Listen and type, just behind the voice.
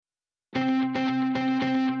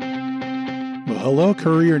hello,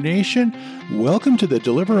 Courier Nation. Welcome to the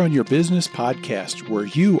Deliver on Your Business podcast, where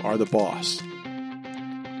you are the boss.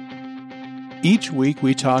 Each week,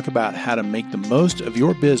 we talk about how to make the most of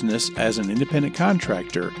your business as an independent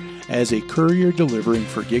contractor, as a courier delivering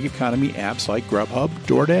for gig economy apps like Grubhub,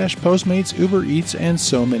 DoorDash, Postmates, Uber Eats, and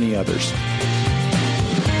so many others.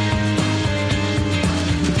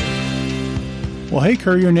 Well, hey,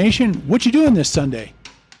 Courier Nation, what you doing this Sunday?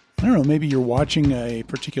 I don't know, maybe you're watching a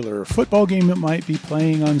particular football game that might be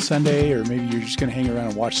playing on Sunday, or maybe you're just going to hang around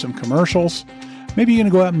and watch some commercials. Maybe you're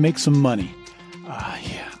going to go out and make some money.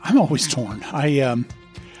 I'm always torn. I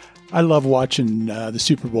love watching the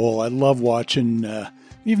Super Bowl. I love watching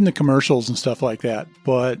even the commercials and stuff like that.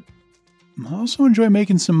 But I also enjoy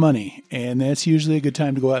making some money, and that's usually a good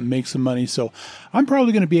time to go out and make some money. So I'm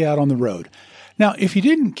probably going to be out on the road. Now, if you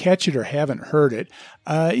didn't catch it or haven't heard it,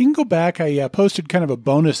 you can go back. I posted kind of a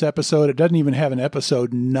bonus episode. It doesn't even have an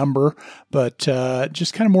episode number, but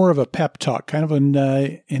just kind of more of a pep talk, kind of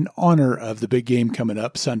in honor of the big game coming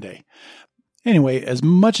up Sunday. Anyway, as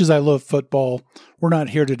much as I love football, we're not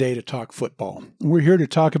here today to talk football. We're here to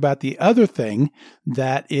talk about the other thing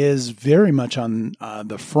that is very much on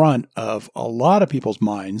the front of a lot of people's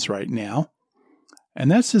minds right now, and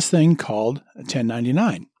that's this thing called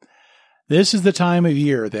 1099. This is the time of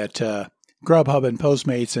year that Grubhub and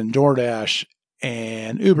Postmates and DoorDash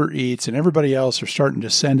and Uber Eats and everybody else are starting to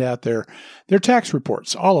send out their tax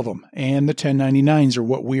reports, all of them. And the 1099s are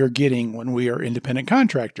what we are getting when we are independent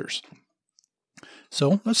contractors.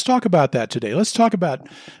 So let's talk about that today. Let's talk about,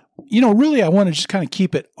 really I want to just kind of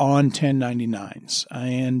keep it on 1099s.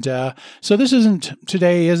 And so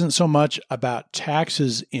today isn't so much about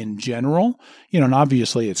taxes in general, and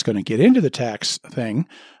obviously it's going to get into the tax thing.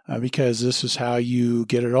 Because this is how you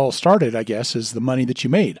get it all started, I guess, is the money that you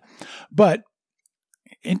made. But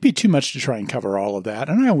it'd be too much to try and cover all of that.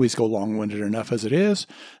 And I always go long-winded enough as it is.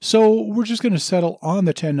 So we're just going to settle on the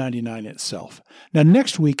 1099 itself. Now,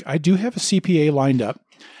 next week, I do have a CPA lined up.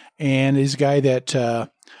 And he's a guy that,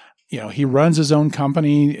 he runs his own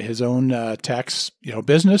company, his own tax,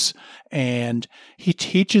 business. And he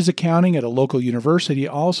teaches accounting at a local university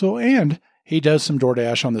also. And he does some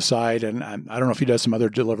DoorDash on the side, and I don't know if he does some other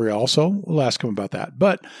delivery also. We'll ask him about that.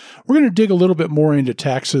 But we're going to dig a little bit more into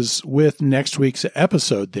taxes with next week's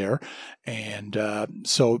episode there. And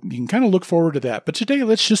so you can kind of look forward to that. But today,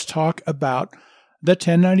 let's just talk about the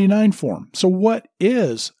 1099 form. So what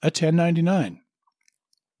is a 1099?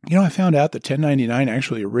 I found out that 1099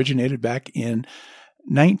 actually originated back in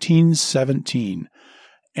 1917.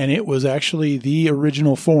 And it was actually the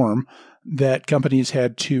original form that companies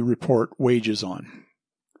had to report wages on.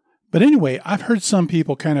 But anyway, I've heard some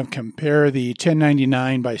people kind of compare the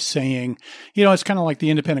 1099 by saying, it's kind of like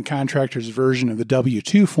the independent contractor's version of the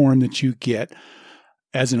W-2 form that you get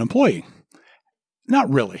as an employee. Not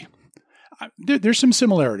really. There's some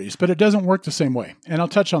similarities, but it doesn't work the same way. And I'll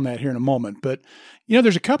touch on that here in a moment. But,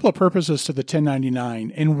 there's a couple of purposes to the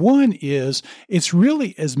 1099. And one is it's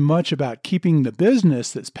really as much about keeping the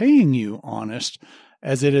business that's paying you honest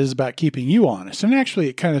as it is about keeping you honest. And actually,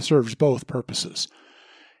 it kind of serves both purposes.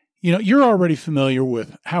 You're already familiar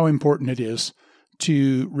with how important it is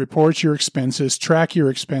to report your expenses, track your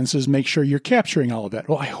expenses, make sure you're capturing all of that.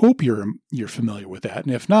 Well, I hope you're familiar with that.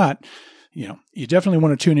 And if not, you definitely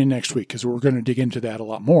want to tune in next week because we're going to dig into that a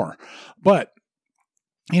lot more. But,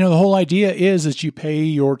 the whole idea is that you pay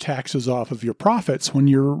your taxes off of your profits when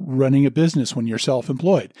you're running a business, when you're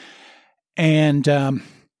self-employed. And, and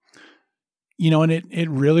it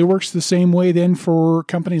really works the same way then for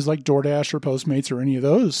companies like DoorDash or Postmates or any of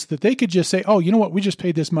those, that they could just say, oh, you know what, we just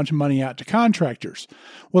paid this much money out to contractors.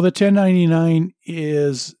 Well, the 1099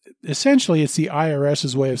 is essentially, it's the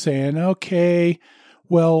IRS's way of saying, okay,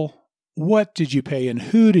 well, what did you pay and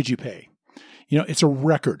who did you pay? It's a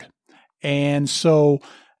record. And so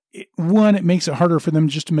one, it makes it harder for them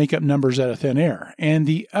just to make up numbers out of thin air. And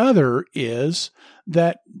the other is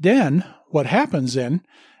that then what happens then,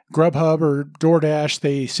 Grubhub or DoorDash,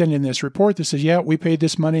 they send in this report that says, yeah, we paid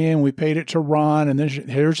this money and we paid it to Ron, and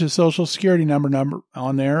here's his social security number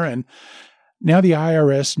on there. And now the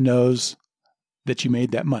IRS knows that you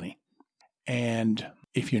made that money. And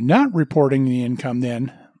if you're not reporting the income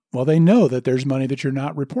then, well, they know that there's money that you're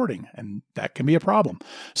not reporting, and that can be a problem.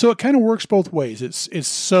 So it kind of works both ways. It's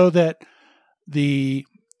so that the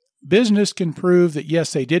business can prove that,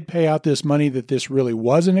 yes, they did pay out this money, that this really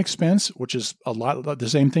was an expense, which is a lot of the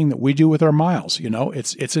same thing that we do with our miles.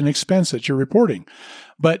 It's an expense that you're reporting.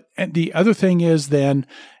 But the other thing is that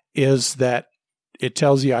it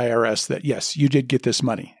tells the IRS that, yes, you did get this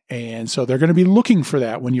money. And so they're going to be looking for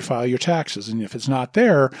that when you file your taxes. And if it's not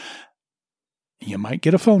there, you might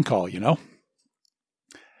get a phone call,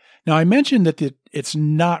 Now, I mentioned that it's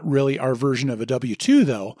not really our version of a W-2,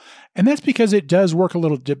 though, and that's because it does work a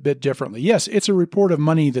little bit differently. Yes, it's a report of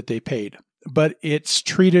money that they paid, but it's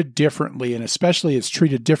treated differently, and especially it's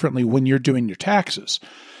treated differently when you're doing your taxes.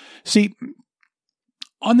 See,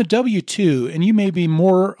 on the W-2, and you may be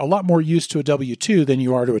a lot more used to a W-2 than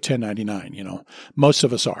you are to a 1099, most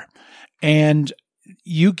of us are. And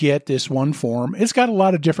you get this one form. It's got a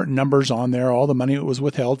lot of different numbers on there, all the money that was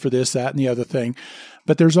withheld for this, that, and the other thing.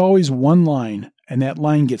 But there's always one line, and that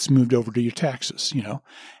line gets moved over to your taxes,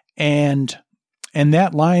 And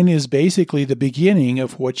that line is basically the beginning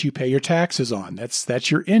of what you pay your taxes on.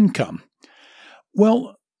 That's your income.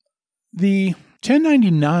 Well, the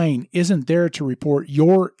 1099 isn't there to report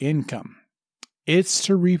your income. It's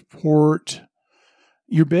to report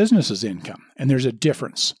your business's income. And there's a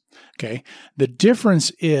difference. Okay. The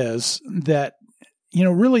difference is that,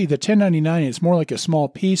 really the 1099 is more like a small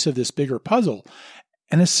piece of this bigger puzzle.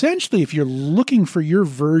 And essentially, if you're looking for your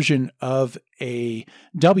version of a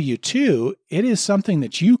W-2, it is something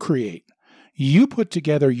that you create. You put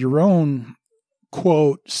together your own,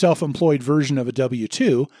 quote, self-employed version of a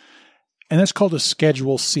W-2, and that's called a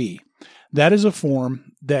Schedule C. That is a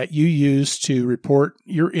form that you use to report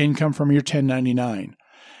your income from your 1099.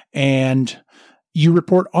 And you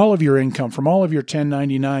report all of your income from all of your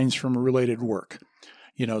 1099s from related work.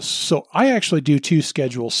 So I actually do 2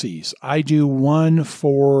 Schedule Cs. I do one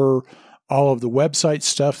for all of the website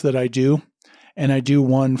stuff that I do, and I do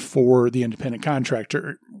one for the independent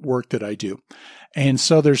contractor work that I do. And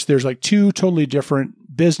so there's like 2 totally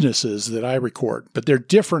different businesses that I record, but they're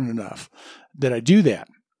different enough that I do that.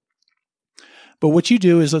 But what you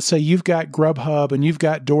do is, let's say you've got Grubhub and you've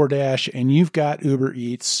got DoorDash and you've got Uber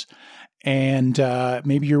Eats, and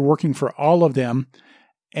maybe you're working for all of them,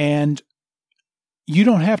 and you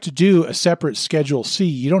don't have to do a separate Schedule C.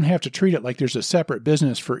 You don't have to treat it like there's a separate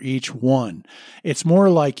business for each one. It's more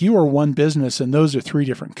like you are one business and those are 3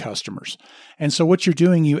 different customers. And so what you're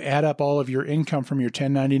doing, you add up all of your income from your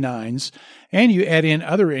 1099s, and you add in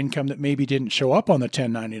other income that maybe didn't show up on the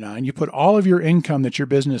 1099. You put all of your income that your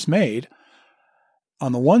business made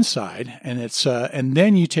on the one side, and and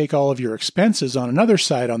then you take all of your expenses on another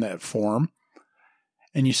side on that form,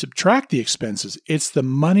 and you subtract the expenses. It's the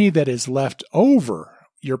money that is left over,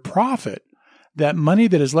 your profit, that money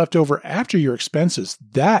that is left over after your expenses,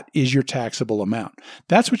 that is your taxable amount.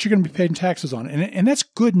 That's what you're going to be paying taxes on. And that's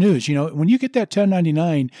good news. When you get that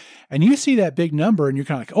 1099 and you see that big number and you're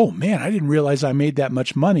kind of like, oh man, I didn't realize I made that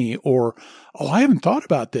much money, or, oh, I haven't thought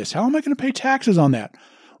about this. How am I going to pay taxes on that?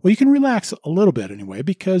 Well, you can relax a little bit anyway,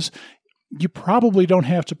 because you probably don't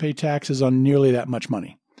have to pay taxes on nearly that much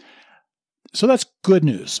money. So that's good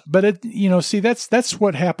news. But that's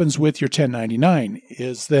what happens with your 1099,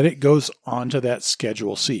 is that it goes onto that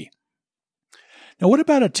Schedule C. Now, what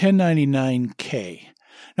about a 1099K?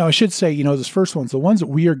 Now, I should say, this first one's the ones that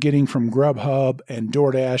we are getting from Grubhub and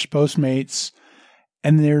DoorDash, Postmates,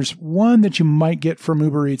 and there's one that you might get from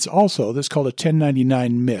Uber Eats also. That's called a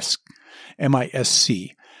 1099 MISC,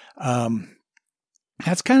 M-I-S-C.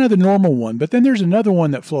 That's kind of the normal one, but then there's another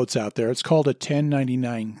one that floats out there. It's called a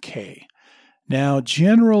 1099K. Now,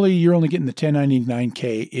 generally, you're only getting the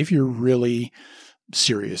 1099K if you're really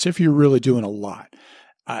serious, if you're really doing a lot.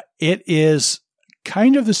 It is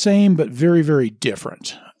kind of the same, but very, very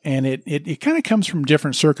different. And it kind of comes from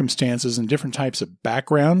different circumstances and different types of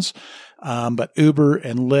backgrounds. But Uber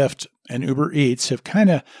and Lyft and Uber Eats have kind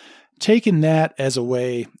of taken that as a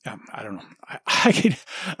way. I don't know.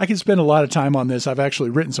 I could spend a lot of time on this. I've actually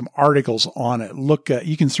written some articles on it. Look,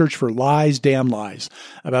 you can search for lies, damn lies,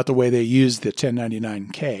 about the way they use the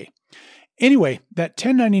 1099K. Anyway, that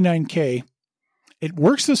 1099K, it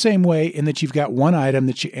works the same way in that you've got one item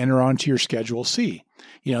that you enter onto your Schedule C.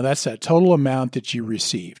 That's that total amount that you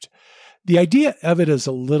received. The idea of it is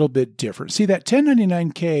a little bit different. See, that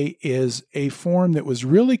 1099K is a form that was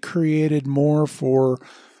really created more for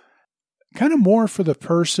the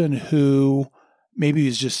person who maybe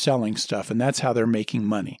is just selling stuff, and that's how they're making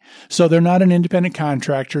money. So they're not an independent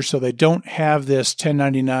contractor, so they don't have this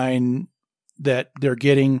 1099 that they're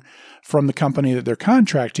getting from the company that they're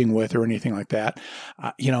contracting with or anything like that.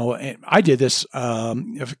 I did this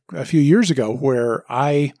a few years ago where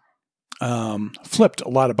I flipped a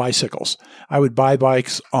lot of bicycles. I would buy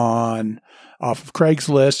bikes off of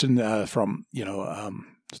Craigslist and from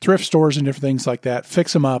thrift stores and different things like that,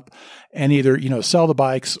 fix them up, and either, sell the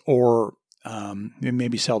bikes or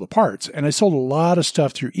maybe sell the parts. And I sold a lot of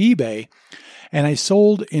stuff through eBay, and I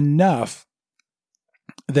sold enough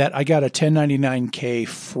that I got a 1099K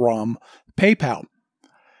from PayPal.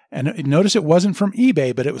 And notice it wasn't from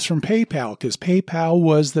eBay, but it was from PayPal, because PayPal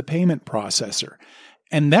was the payment processor.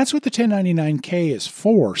 And that's what the 1099K is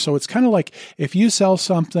for. So it's kind of like if you sell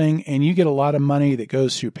something and you get a lot of money that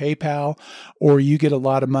goes through PayPal, or you get a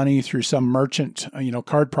lot of money through some merchant,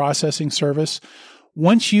 card processing service.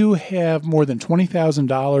 Once you have more than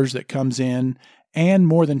 $20,000 that comes in and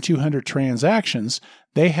more than 200 transactions,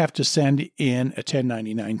 they have to send in a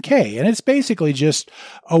 1099K. And it's basically just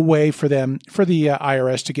a way for the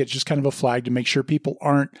IRS to get just kind of a flag to make sure people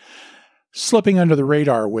aren't slipping under the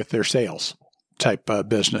radar with their sales type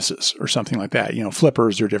businesses or something like that,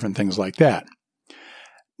 flippers or different things like that.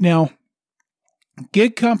 Now,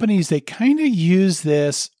 gig companies, they kind of use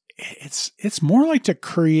this. It's more like to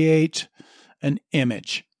create an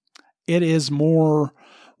image. It is more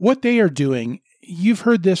what they are doing. You've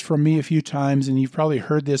heard this from me a few times, and you've probably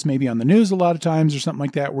heard this maybe on the news a lot of times or something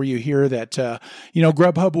like that, where you hear that,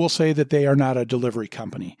 Grubhub will say that they are not a delivery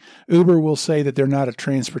company. Uber will say that they're not a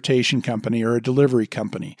transportation company or a delivery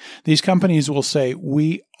company. These companies will say,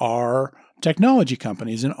 we are technology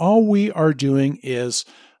companies, and all we are doing is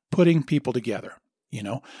putting people together.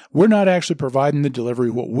 We're not actually providing the delivery.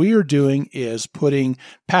 What we are doing is putting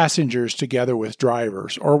passengers together with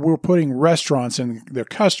drivers, or we're putting restaurants and their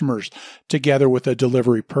customers together with a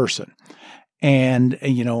delivery person. And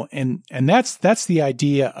that's the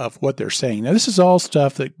idea of what they're saying. Now, this is all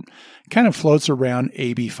stuff that kind of floats around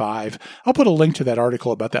AB5. I'll put a link to that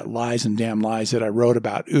article about that lies and damn lies that I wrote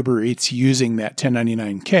about Uber Eats using that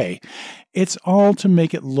 1099K. It's all to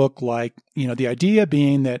make it look like, the idea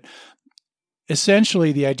being that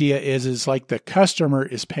essentially, the idea is like the customer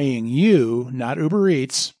is paying you, not Uber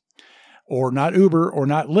Eats, or not Uber, or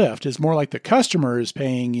not Lyft. It's more like the customer is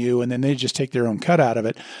paying you, and then they just take their own cut out of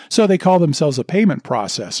it. So they call themselves a payment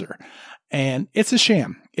processor, and it's a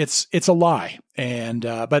sham. It's a lie. And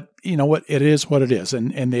but you know what? It is what it is,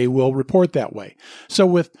 and they will report that way. So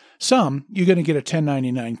with some, you're going to get a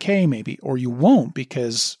 1099K maybe, or you won't,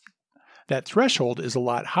 because that threshold is a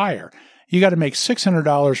lot higher. You got to make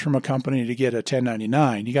 $600 from a company to get a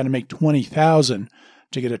 1099. You got to make $20,000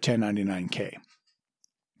 to get a 1099K.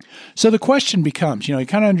 So the question becomes, you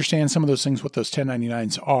kind of understand some of those things, what those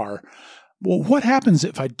 1099s are. Well, what happens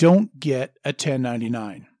if I don't get a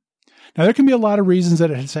 1099? Now, there can be a lot of reasons that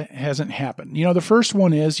it hasn't happened. The first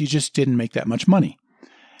one is you just didn't make that much money.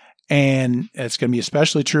 And it's going to be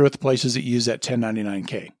especially true with the places that use that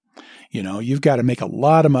 1099K. You've got to make a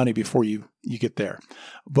lot of money before you get there.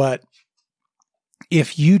 But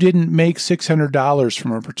if you didn't make $600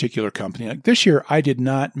 from a particular company, like this year, I did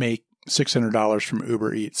not make $600 from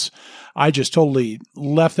Uber Eats. I just totally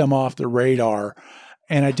left them off the radar,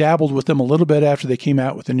 and I dabbled with them a little bit after they came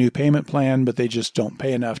out with a new payment plan, but they just don't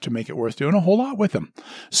pay enough to make it worth doing a whole lot with them.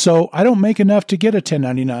 So I don't make enough to get a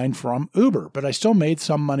 1099 from Uber, but I still made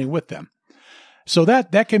some money with them. So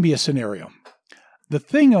that can be a scenario. The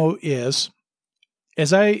thing, though, is,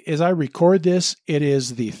 as I record this, it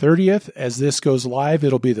is the 30th. As this goes live,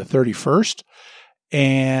 it'll be the 31st.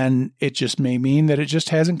 And it just may mean that it just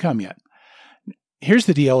hasn't come yet. Here's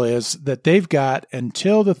the deal, is that they've got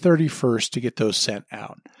until the 31st to get those sent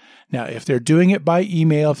out. Now, if they're doing it by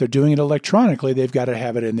email, if they're doing it electronically, they've got to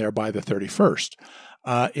have it in there by the 31st.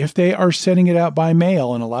 If they are sending it out by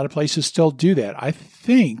mail, and a lot of places still do that, I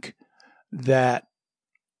think that,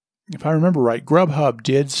 if I remember right, Grubhub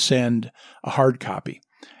did send a hard copy.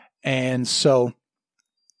 And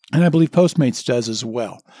I believe Postmates does as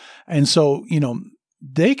well. And so,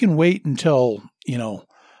 they can wait until,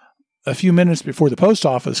 a few minutes before the post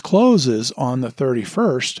office closes on the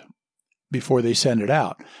 31st before they send it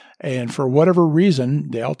out. And for whatever reason,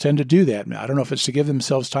 they all tend to do that. I don't know if it's to give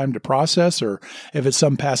themselves time to process, or if it's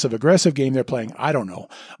some passive aggressive game they're playing. I don't know.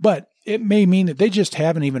 But it may mean that they just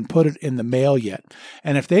haven't even put it in the mail yet.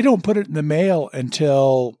 And if they don't put it in the mail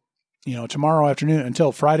until, tomorrow afternoon,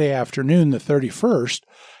 until Friday afternoon, the 31st,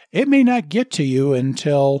 it may not get to you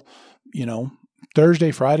until,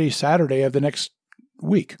 Thursday, Friday, Saturday of the next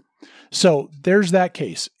week. So there's that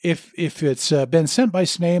case. If it's been sent by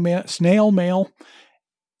snail mail,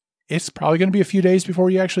 it's probably going to be a few days before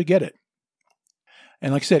you actually get it.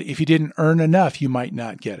 And like I said, if you didn't earn enough, you might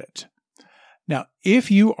not get it. Now,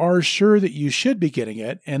 if you are sure that you should be getting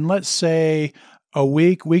it, and let's say a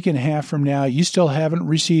week and a half from now, you still haven't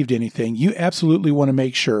received anything, you absolutely want to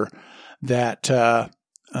make sure that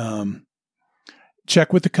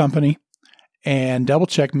check with the company and double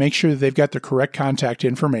check, make sure that they've got the correct contact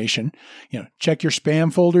information. Check your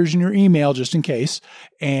spam folders and your email just in case,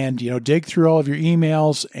 and, dig through all of your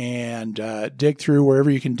emails and dig through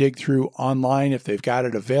wherever you can dig through online if they've got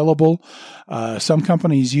it available. Some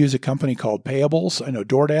companies use a company called Payables. I know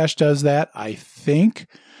DoorDash does that. I think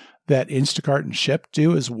that Instacart and Shipt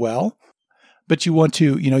do as well. but you want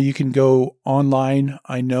to, you can go online,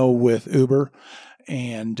 I know, with Uber.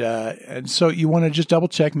 And so you want to just double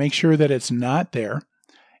check, make sure that it's not there.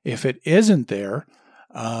 If it isn't there,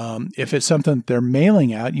 if it's something that they're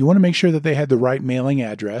mailing out, you want to make sure that they had the right mailing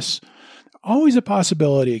address. Always a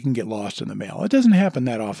possibility it can get lost in the mail. It doesn't happen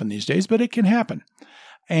that often these days, but it can happen.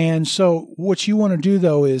 And so what you want to do,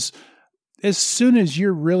 though, is as soon as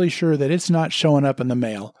you're really sure that it's not showing up in the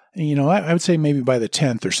mail, I would say maybe by the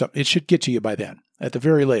 10th or something, it should get to you by then at the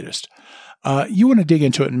very latest. You want to dig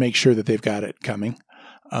into it and make sure that they've got it coming.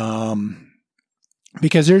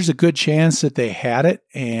 Because there's a good chance that they had it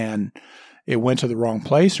and it went to the wrong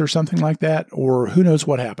place or something like that, or who knows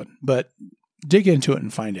what happened. But dig into it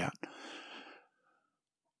and find out.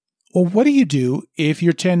 Well, what do you do if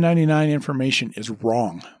your 1099 information is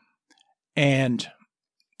wrong? And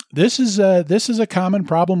this is a common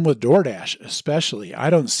problem with DoorDash, especially. I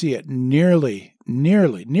don't see it nearly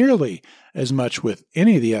as much with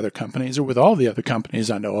any of the other companies or with all the other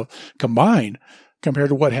companies I know of combined compared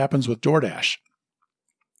to what happens with DoorDash.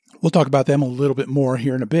 We'll talk about them a little bit more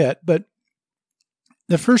here in a bit, but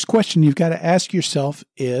the first question you've got to ask yourself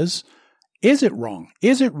is it wrong?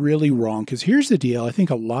 Is it really wrong? Because here's the deal. I think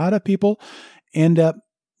a lot of people end up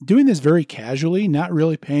doing this very casually, not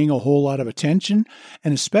really paying a whole lot of attention.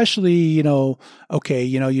 And especially, you're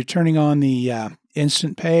turning on the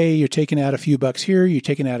instant pay, you're taking out a few bucks here, you're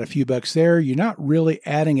taking out a few bucks there. You're not really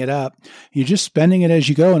adding it up. You're just spending it as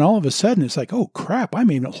you go. And all of a sudden it's like, oh crap, I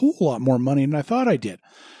made a whole lot more money than I thought I did.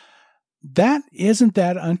 That isn't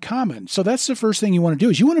that uncommon. So that's the first thing you want to do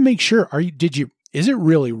is you want to make sure, is it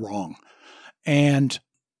really wrong? And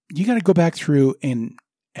you got to go back through and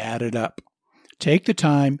add it up. Take the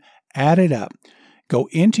time, add it up. Go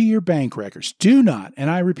into your bank records. Do not,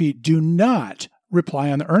 and I repeat, do not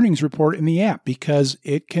reply on the earnings report in the app because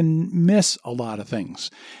it can miss a lot of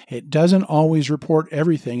things. It doesn't always report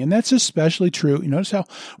everything, and that's especially true. You notice how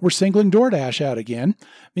we're singling DoorDash out again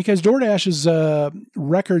because DoorDash's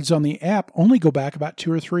records on the app only go back about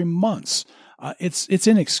 2 or 3 months. It's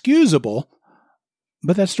inexcusable,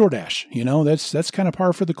 but that's DoorDash. That's kind of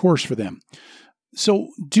par for the course for them. So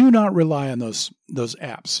do not rely on those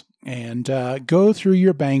apps and go through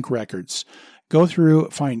your bank records. Go through,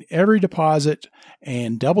 find every deposit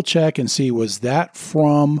and double check and see, was that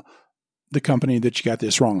from the company that you got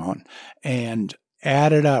this wrong on? And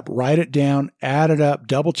add it up, write it down, add it up,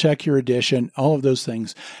 double check your addition, all of those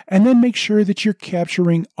things. And then make sure that you're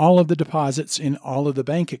capturing all of the deposits in all of the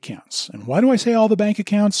bank accounts. And why do I say all the bank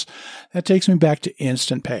accounts? That takes me back to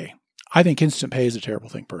Instant Pay. I think Instant Pay is a terrible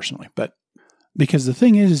thing personally, but because the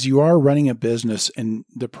thing is you are running a business, and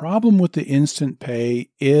the problem with the Instant Pay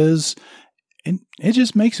is it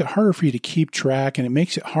just makes it harder for you to keep track, and it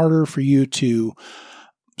makes it harder for you to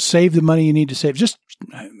save the money you need to save.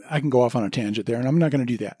 I can go off on a tangent there, and I'm not going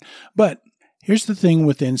to do that. But here's the thing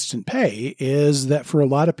with Instant Pay is that for a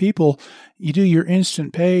lot of people, you do your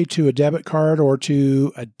Instant Pay to a debit card or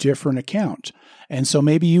to a different account. And so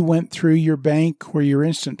maybe you went through your bank where your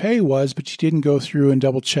Instant Pay was, but you didn't go through and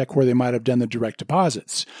double check where they might have done the direct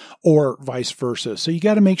deposits or vice versa. So you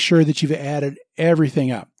got to make sure that you've added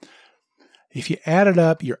everything up. If you add it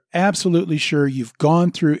up, you're absolutely sure you've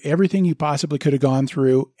gone through everything you possibly could have gone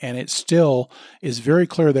through, and it still is very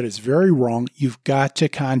clear that it's very wrong. You've got to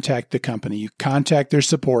contact the company. You contact their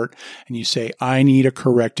support and you say, I need a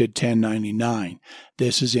corrected 1099.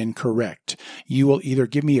 This is incorrect. You will either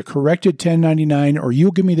give me a corrected 1099 or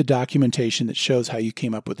you'll give me the documentation that shows how you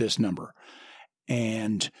came up with this number.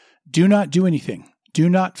 And do not do anything. Do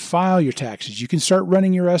not file your taxes. You can start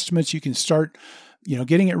running your estimates. You can start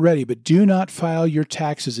getting it ready, but do not file your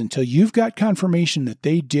taxes until you've got confirmation that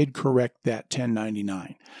they did correct that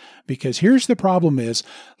 1099. Because here's the problem is,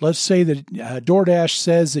 let's say that DoorDash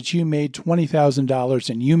says that you made $20,000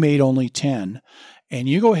 and you made only 10, and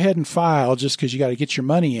you go ahead and file just because you got to get your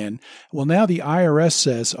money in. Well, now the IRS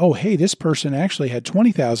says, oh, hey, this person actually had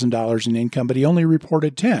 $20,000 in income, but he only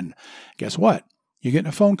reported 10. Guess what? You're getting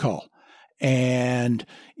a phone call. And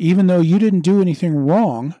even though you didn't do anything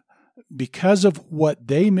wrong, because of what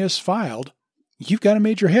they misfiled, you've got a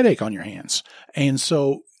major headache on your hands. And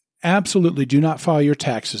so absolutely do not file your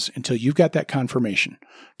taxes until you've got that confirmation.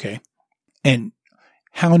 Okay. And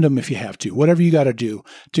hound them if you have to, whatever you got to do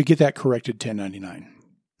to get that corrected 1099.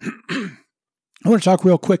 I want to talk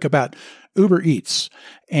real quick about Uber Eats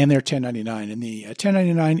and their 1099 and the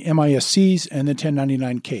 1099 MISCs and the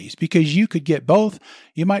 1099Ks, because you could get both.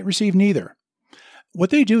 You might receive neither. What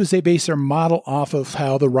they do is they base their model off of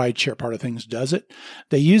how the rideshare part of things does it.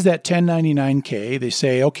 They use that 1099K. They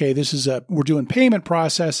say, okay, we're doing payment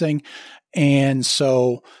processing. And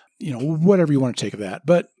so, whatever you want to take of that.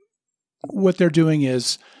 But what they're doing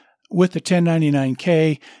is with the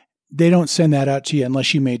 1099K, they don't send that out to you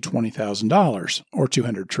unless you made $20,000 or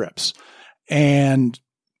 200 trips. And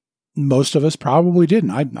most of us probably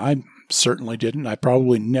didn't. I certainly didn't. I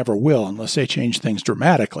probably never will unless they change things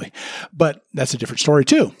dramatically. But that's a different story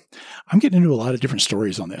too. I'm getting into a lot of different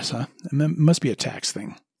stories on this, huh? It must be a tax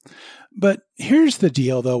thing. But here's the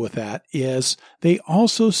deal, though, with that is they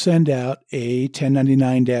also send out a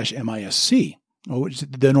 1099-MISC, which is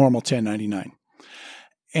the normal 1099.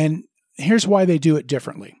 And here's why they do it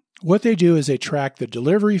differently. What they do is they track the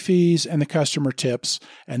delivery fees and the customer tips,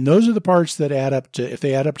 and those are the parts that add up to, if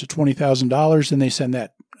they add up to $20,000, then they send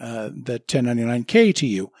that the 1099K to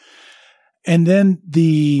you. And then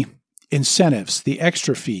the incentives, the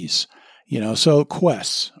extra fees, so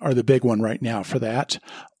quests are the big one right now for that.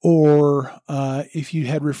 Or if you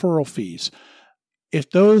had referral fees, if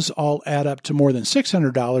those all add up to more than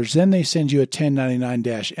 $600, then they send you a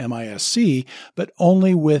 1099-MISC, but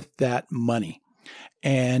only with that money.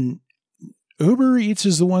 And Uber Eats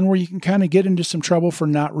is the one where you can kind of get into some trouble for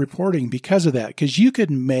not reporting because of that, because you could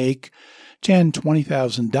make $10,000,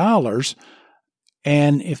 $20,000.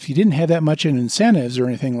 And if you didn't have that much in incentives or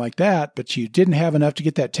anything like that, but you didn't have enough to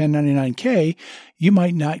get that 1099K, you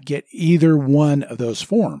might not get either one of those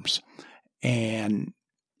forms. And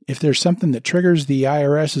if there's something that triggers the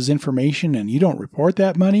IRS's information and you don't report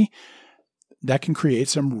that money, that can create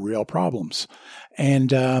some real problems.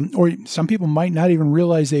 And or some people might not even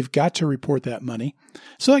realize they've got to report that money.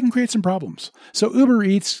 So that can create some problems. So Uber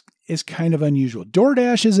Eats is kind of unusual.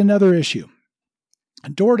 DoorDash is another issue.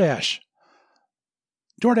 DoorDash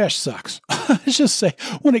sucks. Let's just say,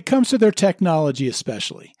 when it comes to their technology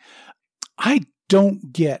especially, I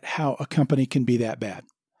don't get how a company can be that bad.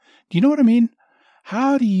 Do you know what I mean?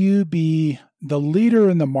 How do you be the leader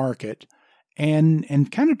in the market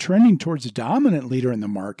and kind of trending towards a dominant leader in the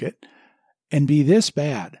market and be this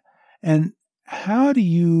bad? And how do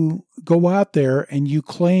you go out there and you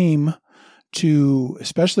claim to,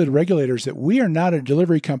 especially the regulators, that we are not a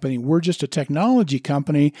delivery company, we're just a technology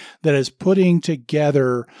company that is putting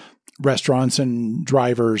together restaurants and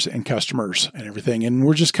drivers and customers and everything. And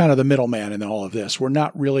we're just kind of the middleman in all of this. We're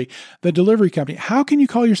not really the delivery company. How can you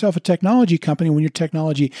call yourself a technology company when your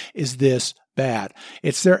technology is this bad?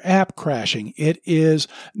 It's their app crashing. It is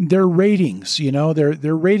their ratings,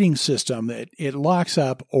 their rating system. It locks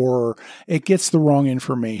up or it gets the wrong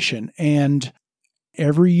information. And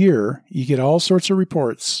every year you get all sorts of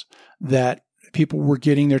reports that people were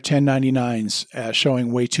getting their 1099s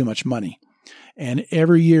showing way too much money. And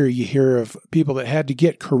every year you hear of people that had to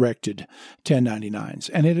get corrected 1099s.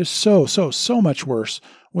 And it is so much worse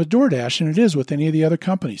with DoorDash than it is with any of the other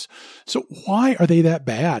companies. So why are they that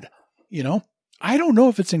bad? I don't know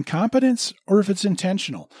if it's incompetence or if it's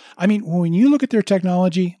intentional. I mean, when you look at their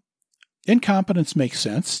technology, incompetence makes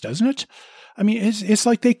sense, doesn't it? I mean, it's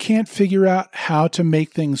like they can't figure out how to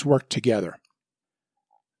make things work together.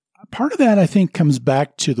 Part of that, I think, comes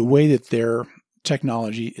back to the way that their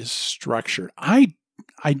technology is structured. I've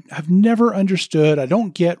never understood. I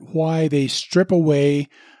don't get why they strip away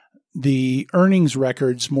the earnings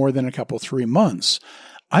records more than 3 months.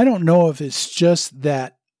 I don't know if it's just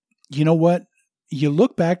that, you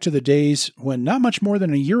look back to the days when not much more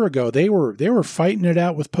than a year ago, they were fighting it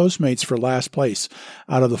out with Postmates for last place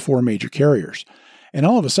out of the 4 major carriers. And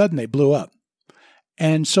all of a sudden they blew up.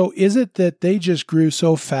 And so is it that they just grew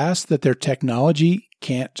so fast that their technology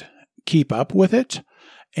can't keep up with it?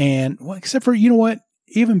 And except for,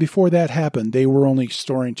 even before that happened, they were only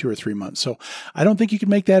storing 2 or 3 months. So I don't think you can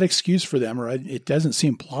make that excuse for them, or it doesn't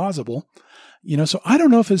seem plausible. So I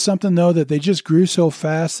don't know if it's something, though, that they just grew so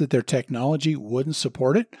fast that their technology wouldn't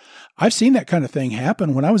support it. I've seen that kind of thing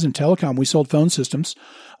happen. When I was in telecom, we sold phone systems.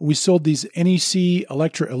 We sold these NEC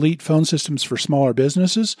Electra Elite phone systems for smaller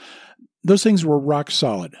businesses. Those things were rock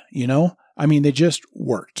solid, I mean, they just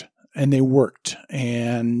worked, and they worked.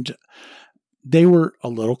 And they were a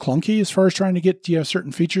little clunky as far as trying to get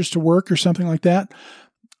certain features to work or something like that.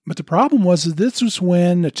 But the problem was that this was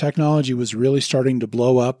when the technology was really starting to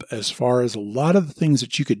blow up as far as a lot of the things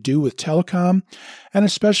that you could do with telecom, and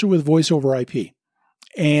especially with voice over IP.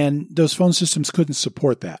 And those phone systems couldn't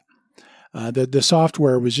support that. The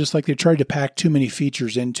software was just like they tried to pack too many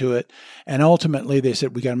features into it. And ultimately they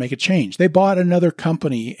said, we got to make a change. They bought another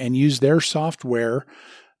company and used their software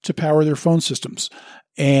to power their phone systems.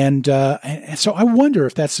 And so I wonder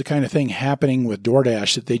if that's the kind of thing happening with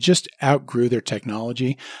DoorDash, that they just outgrew their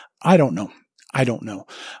technology. I don't know.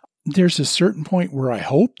 There's a certain point where I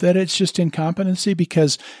hope that it's just incompetency,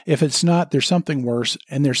 because if it's not, there's something worse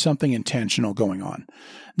and there's something intentional going on,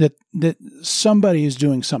 that somebody is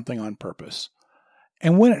doing something on purpose.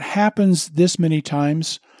 And when it happens this many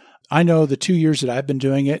times, I know the 2 years that I've been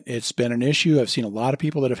doing it, it's been an issue. I've seen a lot of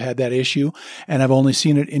people that have had that issue, and I've only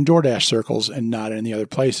seen it in DoorDash circles and not in the other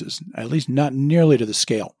places, at least not nearly to the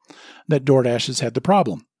scale that DoorDash has had the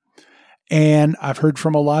problem. And I've heard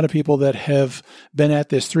from a lot of people that have been at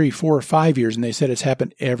this 3, 4, or 5 years, and they said it's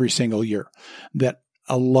happened every single year, that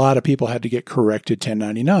a lot of people had to get corrected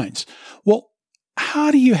 1099s. Well,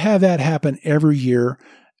 how do you have that happen every year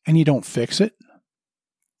and you don't fix it?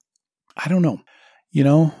 I don't know.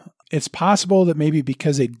 It's possible that maybe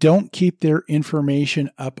because they don't keep their information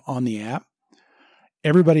up on the app,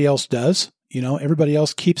 everybody else does. Everybody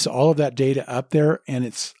else keeps all of that data up there, and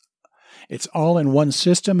it's all in one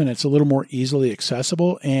system, and it's a little more easily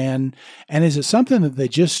accessible. And is it something that they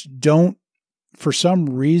just don't, for some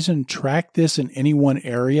reason, track this in any one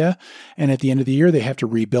area, and at the end of the year they have to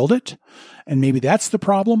rebuild it? And maybe that's the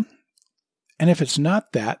problem. And if it's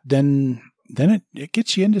not that, then it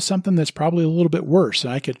gets you into something that's probably a little bit worse.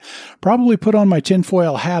 And I could probably put on my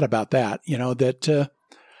tinfoil hat about that,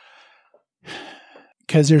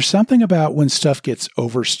 because there's something about when stuff gets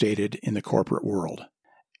overstated in the corporate world.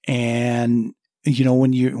 And,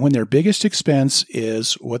 when their biggest expense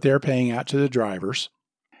is what they're paying out to the drivers,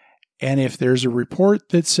 and if there's a report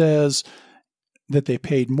that says that they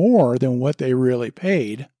paid more than what they really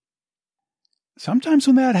paid, sometimes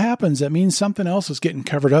when that happens, that means something else is getting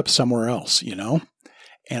covered up somewhere else,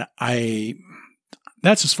 and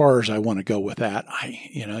that's as far as I want to go with that.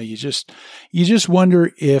 You just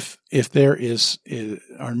wonder if there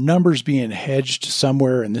are numbers being hedged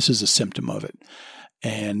somewhere, and this is a symptom of it.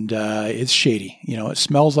 And, it's shady. It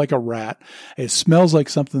smells like a rat. It smells like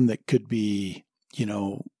something that could be,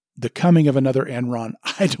 the coming of another Enron.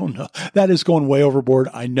 I don't know. That is going way overboard.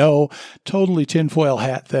 I know, totally tinfoil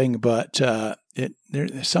hat thing, but,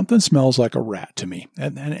 something smells like a rat to me,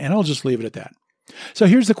 and I'll just leave it at that. So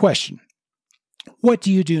here's the question. What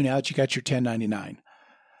do you do now that you got your 1099?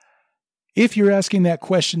 If you're asking that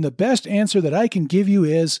question, the best answer that I can give you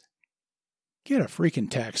is get a freaking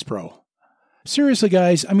tax pro. Seriously,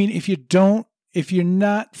 guys, if you're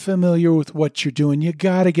not familiar with what you're doing, you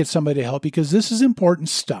got to get somebody to help, because this is important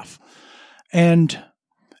stuff. And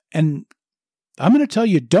I'm going to tell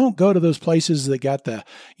you, don't go to those places that got the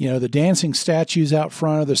dancing statues out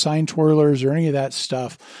front, or the sign twirlers, or any of that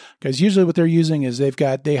stuff, because usually what they're using is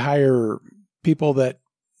they hire people that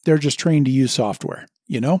they're just trained to use software,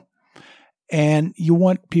 and you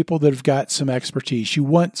want people that have got some expertise. You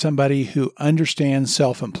want somebody who understands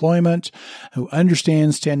self-employment, who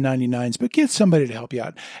understands 1099s, but get somebody to help you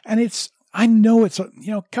out. And I know it's a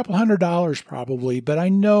couple $100 probably, but I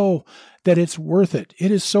know that it's worth it.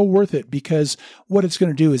 It is so worth it, because what it's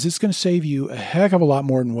going to do is it's going to save you a heck of a lot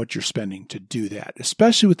more than what you're spending to do that,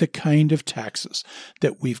 especially with the kind of taxes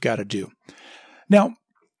that we've got to do. Now,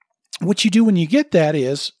 what you do when you get that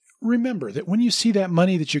is, remember that when you see that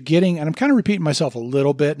money that you're getting, and I'm kind of repeating myself a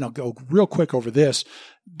little bit, and I'll go real quick over this,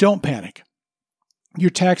 don't panic.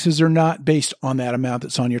 Your taxes are not based on that amount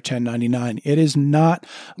that's on your 1099. It is not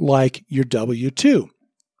like your W-2.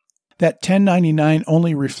 That 1099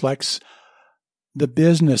 only reflects the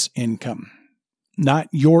business income, not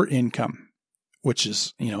your income, which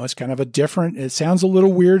is, it's kind of it sounds a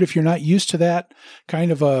little weird if you're not used to that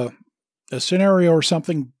kind of a scenario or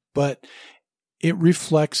something, but it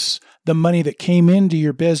reflects the money that came into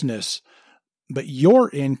your business, but your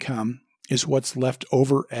income is what's left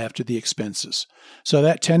over after the expenses. So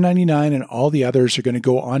that 1099 and all the others are going to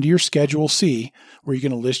go onto your Schedule C, where you're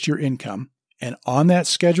going to list your income. And on that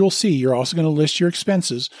Schedule C, you're also going to list your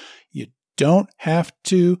expenses. You don't have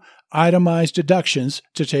to itemize deductions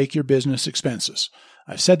to take your business expenses.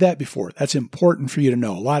 I've said that before. That's important for you to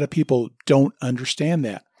know. A lot of people don't understand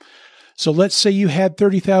that. So let's say you had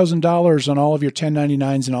 $30,000 on all of your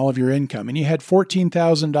 1099s and all of your income, and you had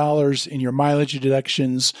 $14,000 in your mileage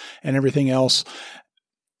deductions and everything else.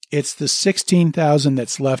 It's the $16,000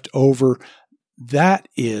 that's left over. That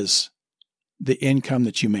is the income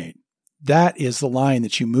that you made. That is the line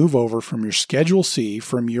that you move over from your Schedule C,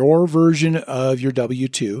 from your version of your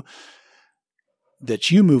W-2,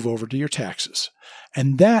 that you move over to your taxes.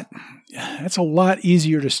 And that's a lot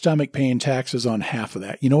easier to stomach paying taxes on half of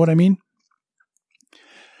that. You know what I mean?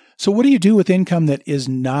 So what do you do with income that is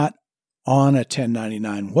not on a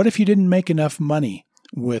 1099? What if you didn't make enough money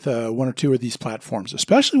with one or two of these platforms,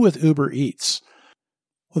 especially with Uber Eats?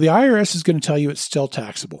 Well, the IRS is going to tell you it's still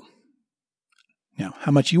taxable. Now,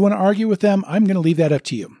 how much you want to argue with them, I'm going to leave that up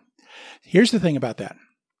to you. Here's the thing about that.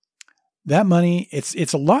 That money,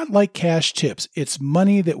 it's a lot like cash tips. It's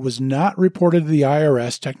money that was not reported to the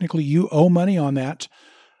IRS. Technically, you owe money on that.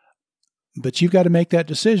 but you've got to make that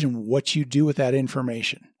decision what you do with that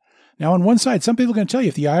information. Now, on one side, some people are going to tell you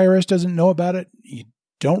if the IRS doesn't know about it, you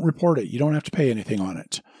don't report it. You don't have to pay anything on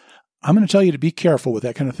it. I'm going to tell you to be careful with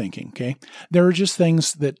that kind of thinking, okay? There are just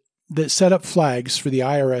things that set up flags for the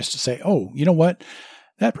IRS to say, oh, you know what?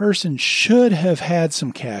 That person should have had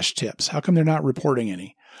some cash tips. How come they're not reporting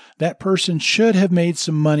any? That person should have made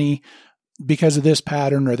some money because of this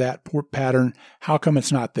pattern or that pattern. How come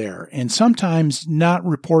it's not there? And sometimes not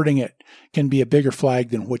reporting it can be a bigger flag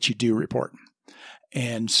than what you do report.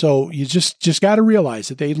 And so you just got to realize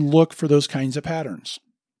that they look for those kinds of patterns.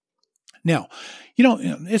 Now,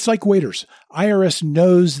 it's like waiters. IRS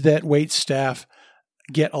knows that wait staff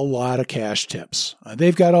get a lot of cash tips.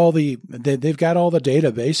 They've got all the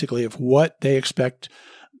data basically of what they expect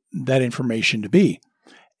that information to be.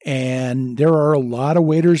 And there are a lot of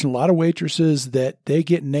waiters and a lot of waitresses that they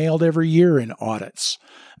get nailed every year in audits,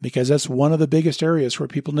 because that's one of the biggest areas where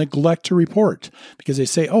people neglect to report, because they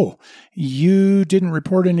say, oh, you didn't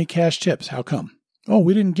report any cash tips. How come? Oh,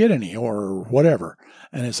 we didn't get any or whatever.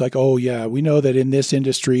 And it's like, oh, yeah, we know that in this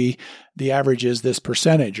industry, the average is this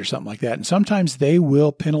percentage or something like that. And sometimes they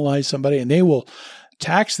will penalize somebody and they will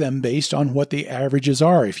tax them based on what the averages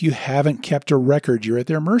are. If you haven't kept a record, you're at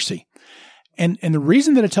their mercy. And the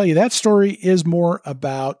reason that I tell you that story is more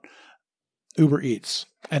about Uber Eats.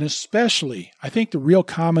 And especially, I think the real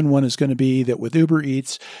common one is going to be that with Uber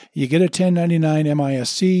Eats, you get a 1099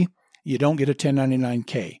 MISC, you don't get a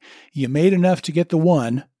 1099K. You made enough to get the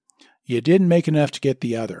one, you didn't make enough to get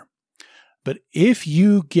the other. But if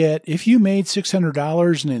you made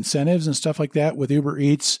 $600 in incentives and stuff like that with Uber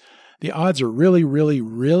Eats, the odds are really, really,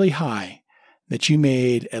 really high that you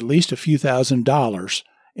made at least a few $1,000s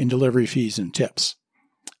in delivery fees and tips.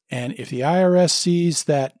 And if the IRS sees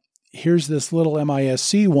that here's this little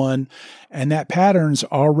MISC one and that pattern's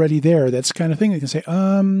already there, that's the kind of thing they can say,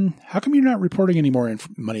 how come you're not reporting any more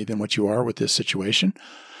money than what you are with this situation?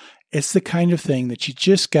 It's the kind of thing that you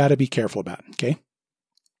just got to be careful about, okay?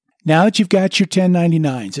 Now that you've got your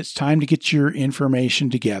 1099s, it's time to get your information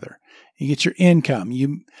together. You get your income.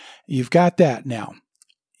 You've got that now.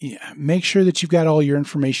 Yeah, make sure that you've got all your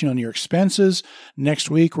information on your expenses. Next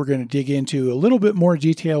week, we're going to dig into a little bit more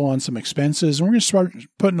detail on some expenses. And we're going to start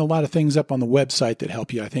putting a lot of things up on the website that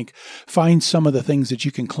help you, I think, find some of the things that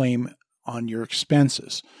you can claim on your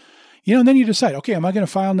expenses. And then you decide, okay, am I going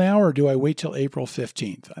to file now or do I wait till April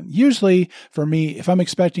 15th? Usually for me, if I'm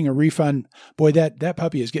expecting a refund, boy, that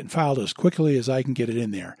puppy is getting filed as quickly as I can get it in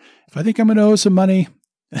there. If I think I'm going to owe some money,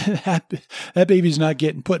 that baby's not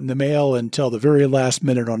getting put in the mail until the very last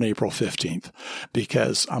minute on April 15th,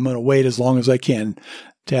 because I'm going to wait as long as I can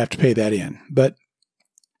to have to pay that in. But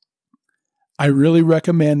I really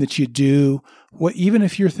recommend that you do what, even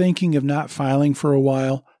if you're thinking of not filing for a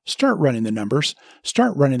while, start running the numbers,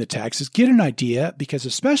 start running the taxes, get an idea, because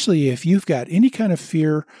especially if you've got any kind of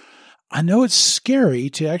fear, I know it's scary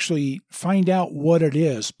to actually find out what it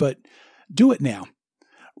is, but do it now.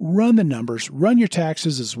 Run the numbers, run your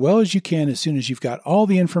taxes as well as you can as soon as you've got all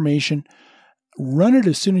the information. Run it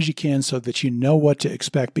as soon as you can so that you know what to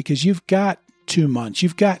expect, because you've got 2 months,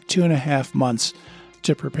 you've got 2.5 months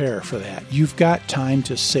to prepare for that. You've got time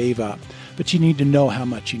to save up, but you need to know how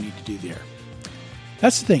much you need to do there.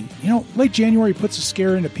 That's the thing. Late January puts a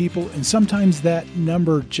scare into people, and sometimes that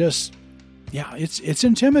number just, it's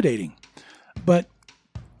intimidating. But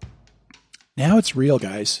now it's real,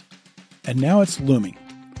 guys, and now it's looming.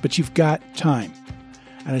 But you've got time.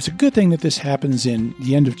 And it's a good thing that this happens in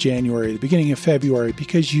the end of January, the beginning of February,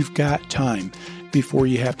 because you've got time before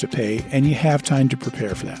you have to pay, and you have time to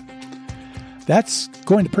prepare for that. That's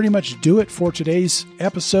going to pretty much do it for today's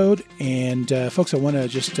episode. And folks, I want to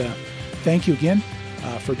just thank you again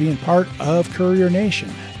for being part of Courier Nation.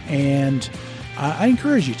 And I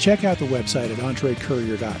encourage you, check out the website at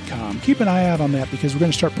entrecourier.com. Keep an eye out on that, because we're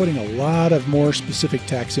going to start putting a lot of more specific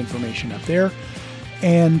tax information up there.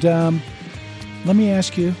 And let me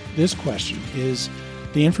ask you this question. Is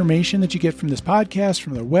the information that you get from this podcast,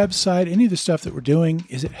 from the website, any of the stuff that we're doing,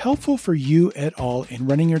 is it helpful for you at all in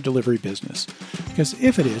running your delivery business? Because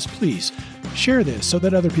if it is, please share this so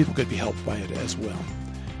that other people could be helped by it as well.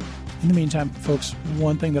 In the meantime, folks,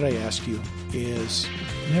 one thing that I ask you is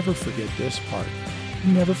never forget this part.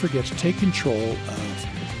 Never forget to take control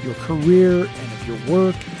of your career and of your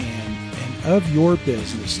work and of your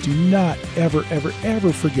business. Do not ever, ever,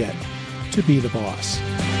 ever forget to be the boss.